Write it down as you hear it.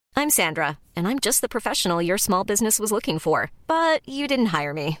I'm Sandra, and I'm just the professional your small business was looking for. But you didn't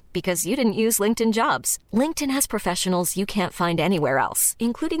hire me because you didn't use LinkedIn Jobs. LinkedIn has professionals you can't find anywhere else,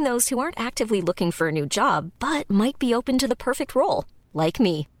 including those who aren't actively looking for a new job, but might be open to the perfect role, like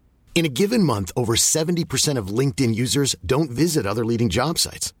me. In a given month, over 70% of LinkedIn users don't visit other leading job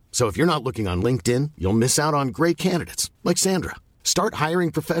sites. So if you're not looking on LinkedIn, you'll miss out on great candidates like Sandra. Start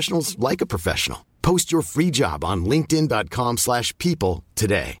hiring professionals like a professional. Post your free job on linkedin.com/people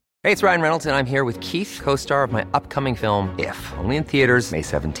today. Hey, it's Ryan Reynolds, and I'm here with Keith, co-star of my upcoming film, If, only in theaters May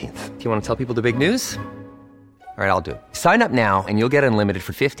 17th. Do you want to tell people the big news? All right, I'll do it. Sign up now and you'll get unlimited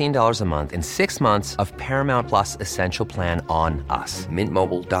for $15 a month and 6 months of Paramount Plus Essential Plan on us.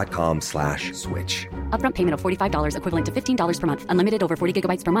 MintMobile.com/switch. Upfront payment of $45 equivalent to $15 per month. Unlimited over 40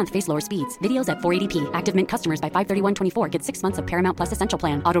 gigabytes per month. Face lower speeds. Videos at 480p. Active Mint customers by 531.24 get 6 months of Paramount Plus Essential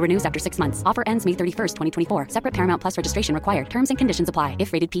Plan. Auto renews after 6 months. Offer ends May 31st, 2024. Separate Paramount Plus registration required. Terms and conditions apply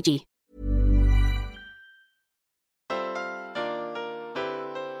if rated PG.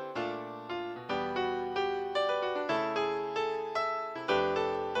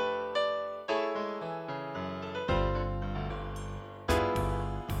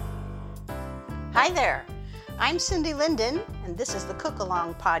 Hi there, I'm Cindy Linden, and this is the Cook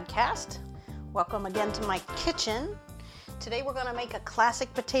Along podcast. Welcome again to my kitchen. Today we're going to make a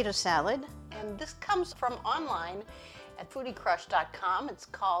classic potato salad, and this comes from online at foodiecrush.com. It's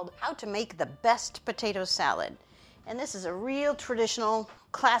called How to Make the Best Potato Salad. And this is a real traditional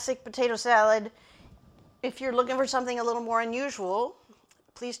classic potato salad. If you're looking for something a little more unusual,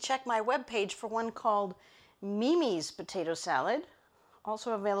 please check my webpage for one called Mimi's Potato Salad,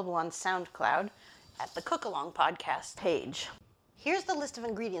 also available on SoundCloud at the Cook Along podcast page. Here's the list of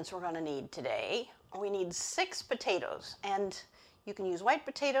ingredients we're going to need today. We need 6 potatoes, and you can use white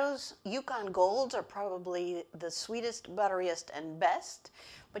potatoes. Yukon Golds are probably the sweetest, butteriest, and best,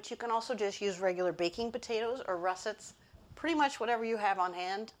 but you can also just use regular baking potatoes or russets, pretty much whatever you have on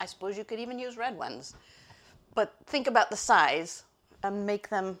hand. I suppose you could even use red ones, but think about the size and make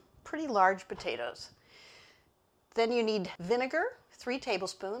them pretty large potatoes. Then you need vinegar, 3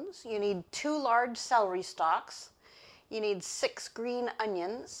 tablespoons. You need 2 large celery stalks. You need 6 green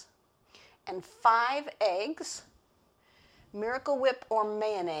onions and 5 eggs, Miracle Whip or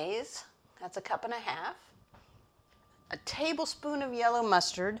mayonnaise, that's 1.5 cups, a tablespoon of yellow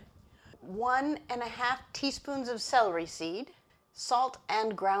mustard, 1.5 teaspoons of celery seed, salt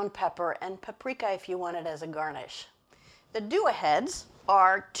and ground pepper, and paprika if you want it as a garnish. The do-aheads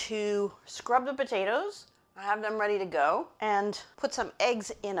are to scrub the potatoes, have them ready to go, and put some eggs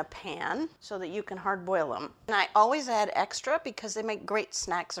in a pan so that you can hard boil them. And I always add extra because they make great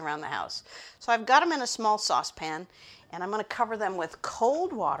snacks around the house. So I've got them in a small saucepan, and I'm going to cover them with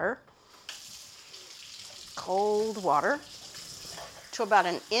cold water to about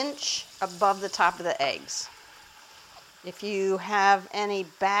 1 inch above the top of the eggs. If you have any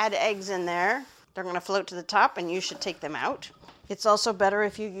bad eggs in there, they're going to float to the top and you should take them out. It's also better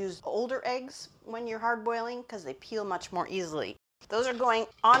if you use older eggs when you're hard boiling because they peel much more easily. Those are going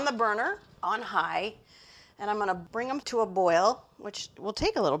on the burner on high, and I'm going to bring them to a boil, which will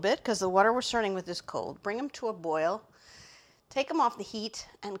take a little bit because the water we're starting with is cold. Bring them to a boil, take them off the heat,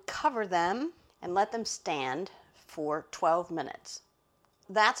 and cover them and let them stand for 12 minutes.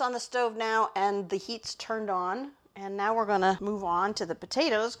 That's on the stove now, and the heat's turned on, and now we're going to move on to the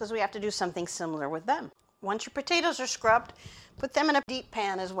potatoes because we have to do something similar with them. Once your potatoes are scrubbed, put them in a deep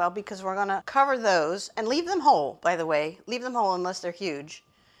pan as well because we're going to cover those and leave them whole, by the way. Leave them whole unless they're huge.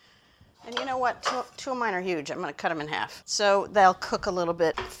 And you know what? Two of mine are huge. I'm going to cut them in half. So they'll cook a little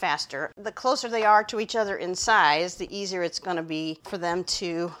bit faster. The closer they are to each other in size, the easier it's going to be for them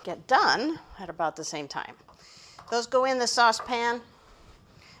to get done at about the same time. Those go in the saucepan,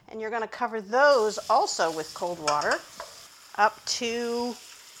 and you're going to cover those also with cold water up to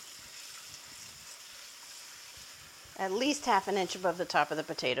at least 1/2 inch above the top of the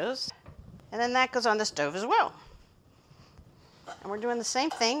potatoes. And then that goes on the stove as well. And we're doing the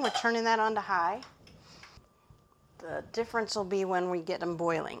same thing. We're turning that on to high. The difference will be when we get them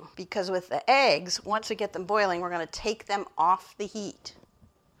boiling. Because with the eggs, once we get them boiling, we're going to take them off the heat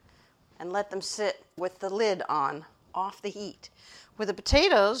and let them sit with the lid on, off the heat. With the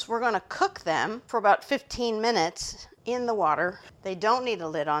potatoes, we're going to cook them for about 15 minutes in the water. They don't need a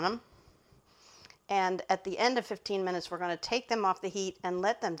lid on them. And at the end of 15 minutes, we're going to take them off the heat and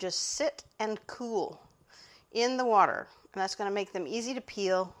let them just sit and cool in the water. And that's going to make them easy to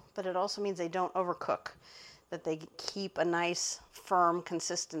peel, but it also means they don't overcook, that they keep a nice, firm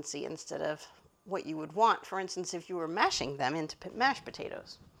consistency instead of what you would want, for instance, if you were mashing them into mashed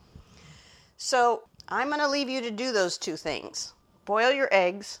potatoes. So I'm going to leave you to do those two things. boil your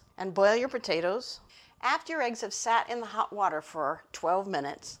eggs and boil your potatoes. After your eggs have sat in the hot water for 12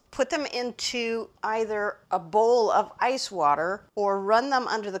 minutes, put them into either a bowl of ice water or run them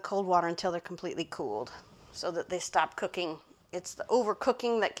under the cold water until they're completely cooled so that they stop cooking. It's the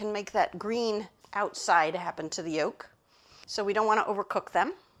overcooking that can make that green outside happen to the yolk. So we don't want to overcook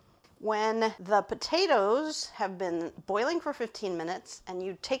them. When the potatoes have been boiling for 15 minutes and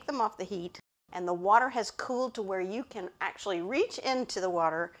you take them off the heat and the water has cooled to where you can actually reach into the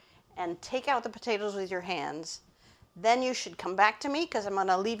water and take out the potatoes with your hands, then you should come back to me because I'm going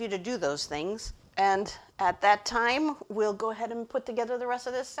to leave you to do those things. And at that time, we'll go ahead and put together the rest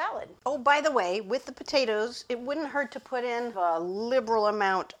of this salad. Oh, by the way, with the potatoes, it wouldn't hurt to put in a liberal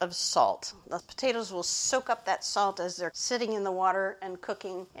amount of salt. The potatoes will soak up that salt as they're sitting in the water and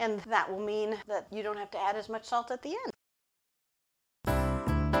cooking, and that will mean that you don't have to add as much salt at the end.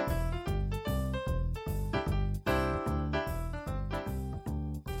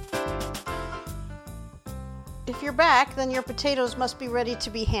 If you're back, then your potatoes must be ready to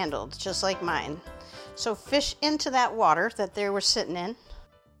be handled, just like mine. So fish into that water that they were sitting in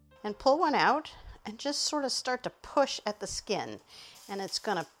and pull one out and just sort of start to push at the skin. And it's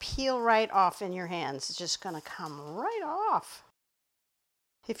going to peel right off in your hands. It's just going to come right off.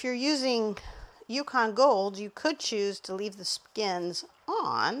 If you're using Yukon Gold, you could choose to leave the skins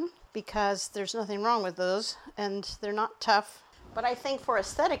on because there's nothing wrong with those and they're not tough. But I think for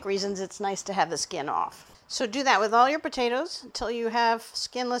aesthetic reasons, it's nice to have the skin off. So do that with all your potatoes until you have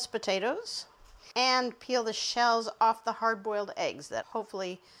skinless potatoes, and peel the shells off the hard-boiled eggs that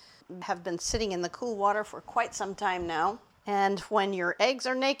hopefully have been sitting in the cool water for quite some time now. And when your eggs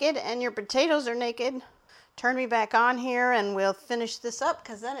are naked and your potatoes are naked, turn me back on here and we'll finish this up,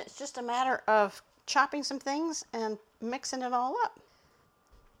 because then it's just a matter of chopping some things and mixing it all up.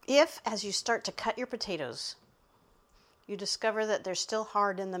 If, as you start to cut your potatoes, you discover that they're still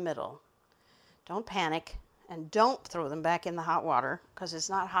hard in the middle, don't panic and don't throw them back in the hot water because it's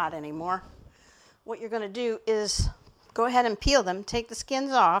not hot anymore. What you're going to do is go ahead and peel them, take the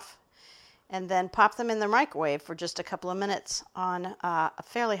skins off, and then pop them in the microwave for just a couple of minutes on a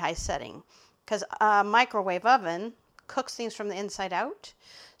fairly high setting, because a microwave oven cooks things from the inside out.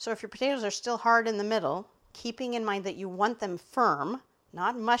 So if your potatoes are still hard in the middle, keeping in mind that you want them firm,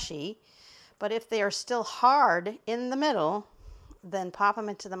 not mushy, but if they are still hard in the middle, then pop them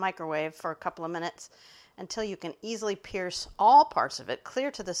into the microwave for a couple of minutes until you can easily pierce all parts of it clear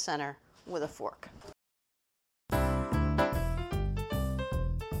to the center with a fork.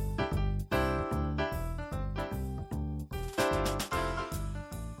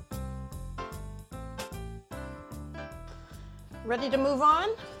 Ready to move on?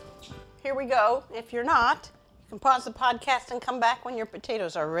 Here we go. If you're not, you can pause the podcast and come back when your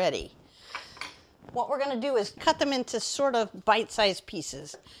potatoes are ready. What we're going to do is cut them into sort of bite-sized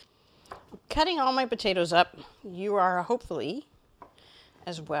pieces. Cutting all my potatoes up, you are hopefully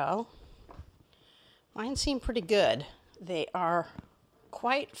as well. Mine seem pretty good. They are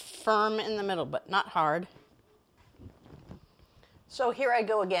quite firm in the middle, but not hard. So here I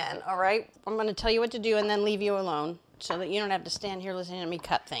go again, all right? I'm going to tell you what to do and then leave you alone so that you don't have to stand here listening to me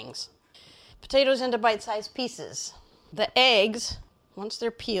cut things. Potatoes into bite-sized pieces. The eggs, once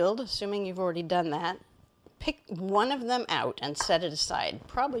they're peeled, assuming you've already done that, pick one of them out and set it aside.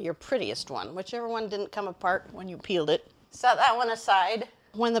 Probably your prettiest one, whichever one didn't come apart when you peeled it. Set that one aside.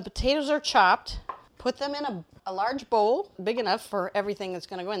 When the potatoes are chopped, put them in a large bowl, big enough for everything that's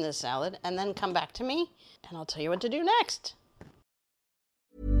going to go in this salad, and then come back to me, and I'll tell you what to do next.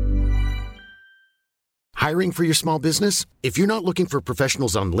 Hiring for your small business? If you're not looking for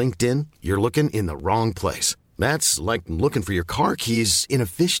professionals on LinkedIn, you're looking in the wrong place. That's like looking for your car keys in a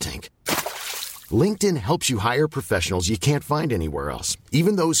fish tank. LinkedIn helps you hire professionals you can't find anywhere else,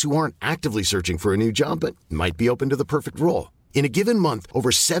 even those who aren't actively searching for a new job but might be open to the perfect role. In a given month, over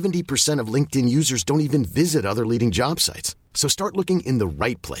 70% of LinkedIn users don't even visit other leading job sites. So start looking in the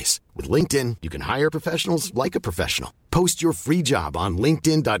right place. With LinkedIn, you can hire professionals like a professional. Post your free job on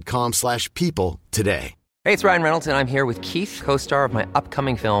linkedin.com/people today. Hey, it's Ryan Reynolds, and I'm here with Keith, co-star of my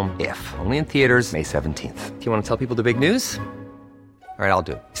upcoming film, If, only in theaters May 17th. Do you want to tell people the big news? All right, I'll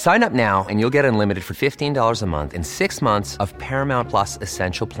do it. Sign up now and you'll get unlimited for $15 a month and 6 months of Paramount Plus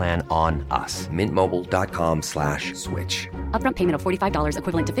Essential Plan on us. MintMobile.com/switch. Upfront payment of $45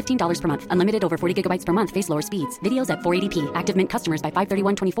 equivalent to $15 per month. Unlimited over 40 gigabytes per month. Face lower speeds. Videos at 480p. Active Mint customers by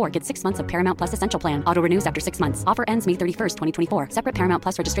 531.24 get 6 months of Paramount Plus Essential Plan. Auto renews after 6 months. Offer ends May 31st, 2024. Separate Paramount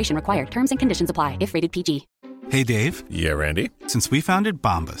Plus registration required. Terms and conditions apply if rated PG. Hey, Dave. Yeah, Randy. Since we founded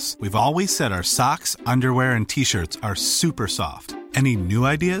Bombas, we've always said our socks, underwear, and T-shirts are super soft. Any new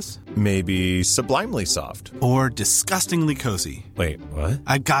ideas? Maybe sublimely soft. Or disgustingly cozy? Wait, what?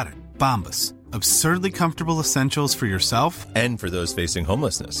 I got it. Bombas. Absurdly comfortable essentials for yourself and for those facing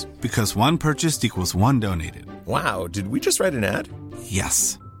homelessness. Because one purchased equals one donated. Wow, did we just write an ad?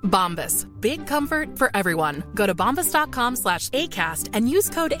 Yes. Bombas. Big comfort for everyone. Go to bombas.com/ACAST and use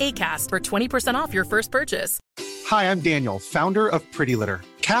code ACAST for 20% off your first purchase. Hi, I'm Daniel, founder of Pretty Litter.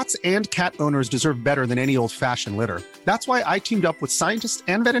 Cats and cat owners deserve better than any old-fashioned litter. That's why I teamed up with scientists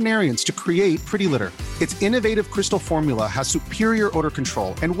and veterinarians to create Pretty Litter. Its innovative crystal formula has superior odor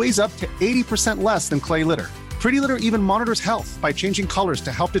control and weighs up to 80% less than clay litter. Pretty Litter even monitors health by changing colors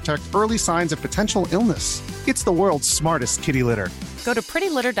to help detect early signs of potential illness. It's the world's smartest kitty litter. Go to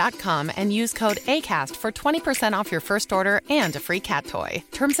prettylitter.com and use code ACAST for 20% off your first order and a free cat toy.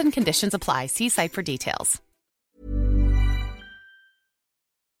 Terms and conditions apply. See site for details.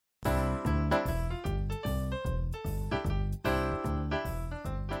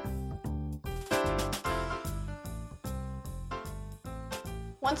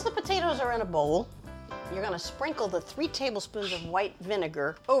 Once the potatoes are in a bowl, you're going to sprinkle the 3 tablespoons of white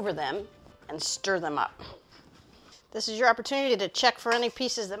vinegar over them and stir them up. This is your opportunity to check for any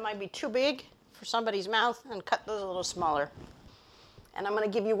pieces that might be too big for somebody's mouth and cut those a little smaller. And I'm going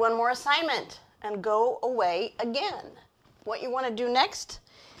to give you one more assignment and go away again. What you want to do next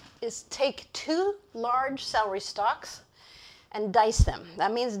is take 2 large celery stalks and dice them.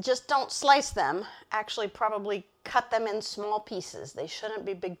 That means just don't slice them. Actually, probably cut them in small pieces. They shouldn't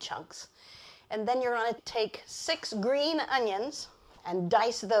be big chunks. And then you're going to take 6 green onions and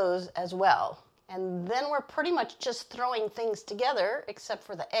dice those as well. And then we're pretty much just throwing things together, except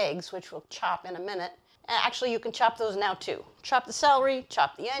for the eggs, which we'll chop in a minute. And actually, you can chop those now too. Chop the celery,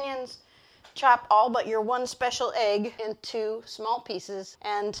 chop the onions, chop all but your 1 special egg into small pieces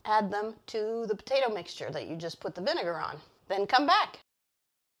and add them to the potato mixture that you just put the vinegar on. Then come back.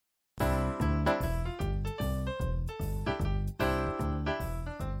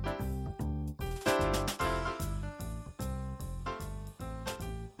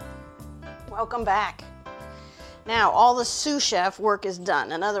 Welcome back. Now, all the sous chef work is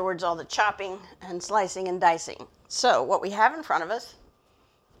done. In other words, all the chopping and slicing and dicing. So, what we have in front of us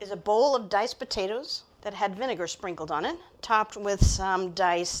is a bowl of diced potatoes that had vinegar sprinkled on it, topped with some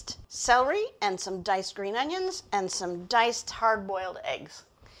diced celery and some diced green onions and some diced hard-boiled eggs.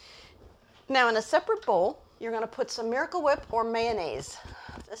 Now, in a separate bowl, you're going to put some Miracle Whip or mayonnaise.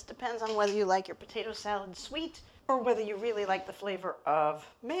 This depends on whether you like your potato salad sweet or whether you really like the flavor of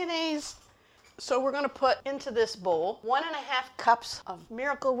mayonnaise. So we're going to put into this bowl 1.5 cups of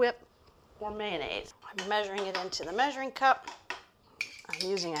Miracle Whip or mayonnaise. I'm measuring it into the measuring cup. I'm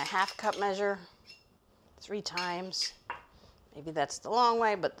using a 1/2 cup measure 3 times. Maybe that's the long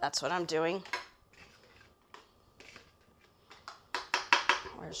way, but that's what I'm doing.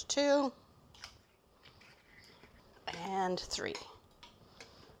 Where's 2? And 3.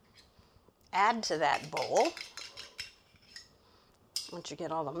 Add to that bowl, once you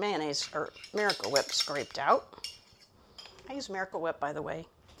get all the mayonnaise or Miracle Whip scraped out. I use Miracle Whip, by the way.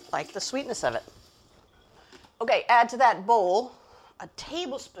 Like the sweetness of it. Okay, add to that bowl a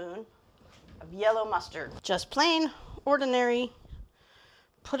tablespoon of yellow mustard. Just plain, ordinary,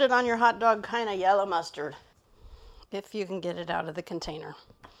 put it on your hot dog kind of yellow mustard, if you can get it out of the container.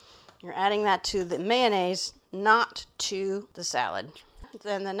 You're adding that to the mayonnaise, not to the salad.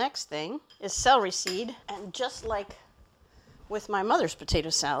 Then the next thing is celery seed, and just like with my mother's potato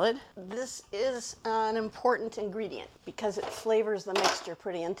salad, this is an important ingredient because it flavors the mixture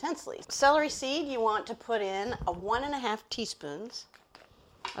pretty intensely. Celery seed, you want to put in 1.5 teaspoons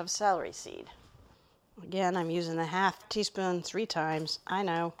of celery seed. Again, I'm using the 1/2 teaspoon 3 times. I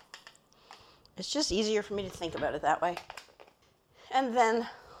know. It's just easier for me to think about it that way. And then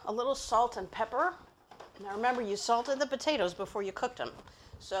a little salt and pepper. Now remember, you salted the potatoes before you cooked them.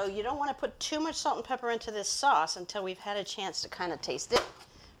 So you don't want to put too much salt and pepper into this sauce until we've had a chance to kind of taste it.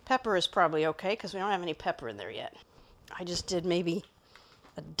 Pepper is probably okay because we don't have any pepper in there yet. I just did maybe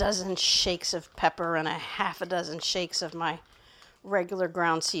a dozen shakes of pepper and a 6 shakes of my regular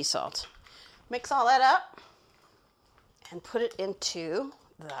ground sea salt. Mix all that up and put it into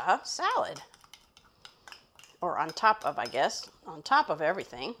the salad. Or on top of, I guess, on top of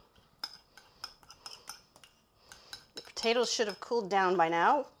everything. Potatoes should have cooled down by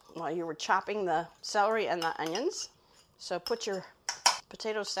now while you were chopping the celery and the onions. So put your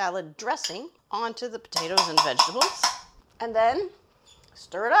potato salad dressing onto the potatoes and vegetables. And then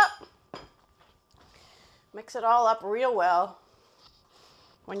stir it up. Mix it all up real well.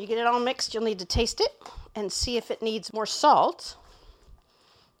 When you get it all mixed, you'll need to taste it and see if it needs more salt.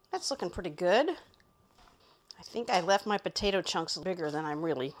 That's looking pretty good. I think I left my potato chunks bigger than I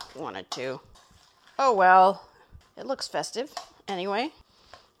really wanted to. Oh well, it looks festive. Anyway,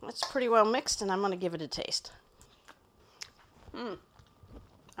 it's pretty well mixed and I'm going to give it a taste. I'm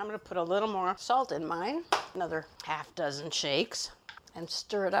going to put a little more salt in mine. Another half dozen shakes and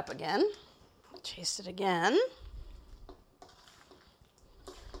stir it up again. Taste it again.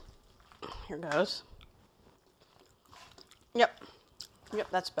 Here goes. Yep,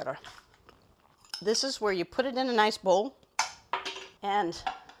 that's better. This is where you put it in a nice bowl and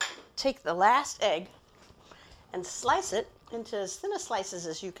take the last egg and slice it into as thin as slices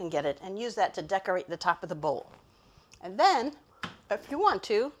as you can get it and use that to decorate the top of the bowl. And then, if you want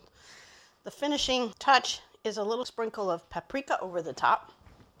to, the finishing touch is a little sprinkle of paprika over the top.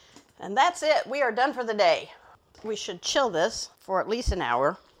 And that's it. We are done for the day. We should chill this for at least an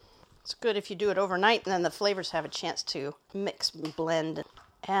hour. It's good if you do it overnight, and then the flavors have a chance to mix and blend.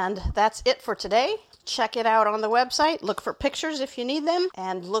 And that's it for today. Check it out on the website. Look for pictures if you need them,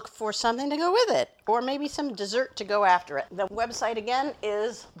 and look for something to go with it, or maybe some dessert to go after it. The website again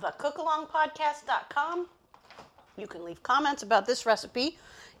is thecookalongpodcast.com. You can leave comments about this recipe.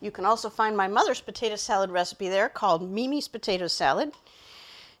 You can also find my mother's potato salad recipe there called Mimi's Potato Salad.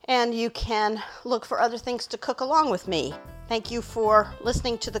 And you can look for other things to cook along with me. Thank you for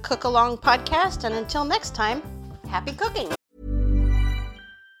listening to the Cook Along podcast, and until next time, happy cooking.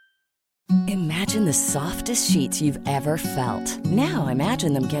 Imagine the softest sheets you've ever felt. Now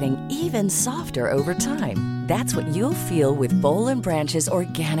imagine them getting even softer over time. That's what you'll feel with Boll & Branch's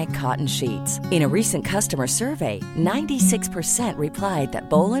organic cotton sheets. In a recent customer survey, 96% replied that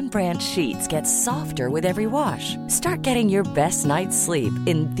Boll & Branch sheets get softer with every wash. Start getting your best night's sleep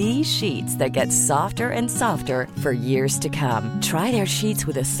in these sheets that get softer and softer for years to come. Try their sheets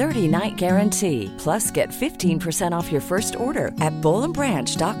with a 30-night guarantee. Plus, get 15% off your first order at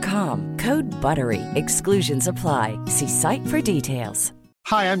bollandbranch.com. Code BUTTERY. Exclusions apply. See site for details.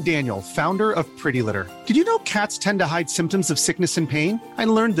 Hi, I'm Daniel, founder of Pretty Litter. Did you know cats tend to hide symptoms of sickness and pain? I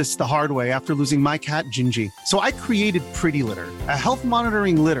learned this the hard way after losing my cat, Gingy. So I created Pretty Litter, a health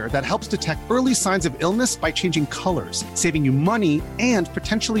monitoring litter that helps detect early signs of illness by changing colors, saving you money and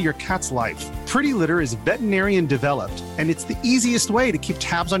potentially your cat's life. Pretty Litter is veterinarian developed, and it's the easiest way to keep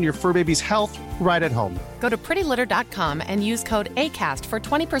tabs on your fur baby's health right at home. Go to prettylitter.com and use code ACAST for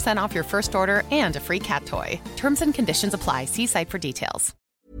 20% off your first order and a free cat toy. Terms and conditions apply. See site for details.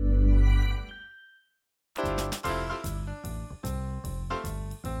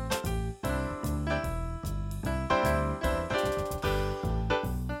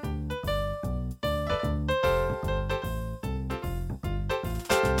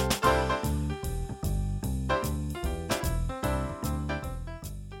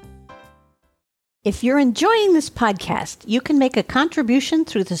 If you're enjoying this podcast, you can make a contribution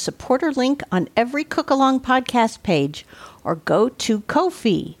through the supporter link on every Cook Along podcast page, or go to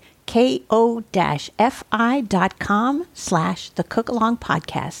Ko-fi, ko-fi.com/the Cook Along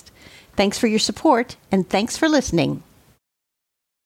podcast. Thanks for your support, and thanks for listening.